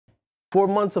4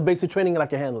 months of basic training and I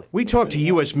can handle it. We talked to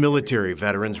U.S. military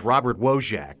veterans Robert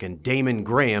Wojak and Damon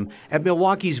Graham at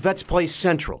Milwaukee's Vets Place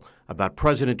Central about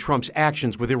President Trump's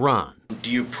actions with Iran.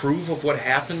 Do you approve of what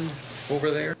happened over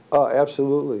there?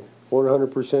 Absolutely.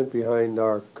 100% behind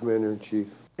our commander-in-chief.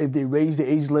 If they raise the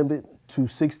age limit to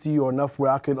 60 or enough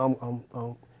where I can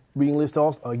re-enlist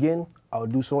again, I'll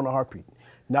do so in a heartbeat.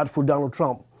 Not for Donald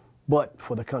Trump, but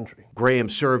for the country. Graham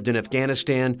served in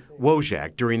Afghanistan,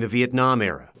 Wojak during the Vietnam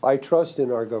era. I trust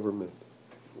in our government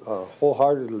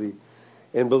wholeheartedly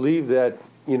and believe that,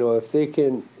 if they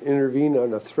can intervene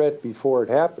on a threat before it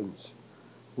happens,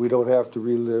 we don't have to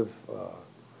relive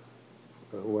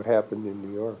what happened in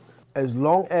New York. As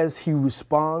long as he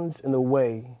responds in a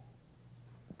way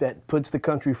that puts the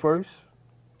country first,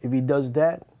 if he does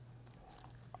that,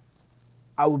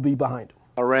 I will be behind him.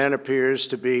 Iran appears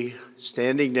to be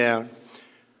standing down,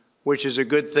 which is a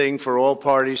good thing for all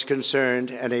parties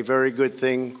concerned and a very good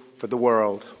thing for the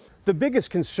world. The biggest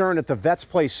concern at the Vets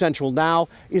Place Central now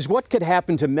is what could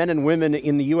happen to men and women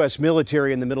in the U.S.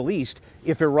 military in the Middle East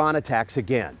if Iran attacks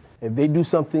again. If they do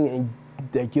something and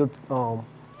they get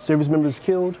service members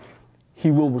killed, he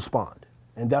will respond.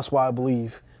 And that's why I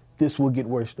believe this will get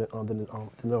worse than it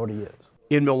already is.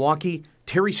 In Milwaukee,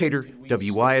 Terry Sater,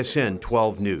 WISN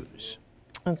 12 News.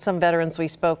 And some veterans we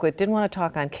spoke with didn't want to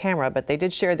talk on camera, but they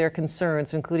did share their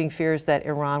concerns, including fears that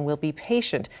Iran will be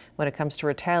patient when it comes to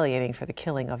retaliating for the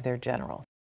killing of their general.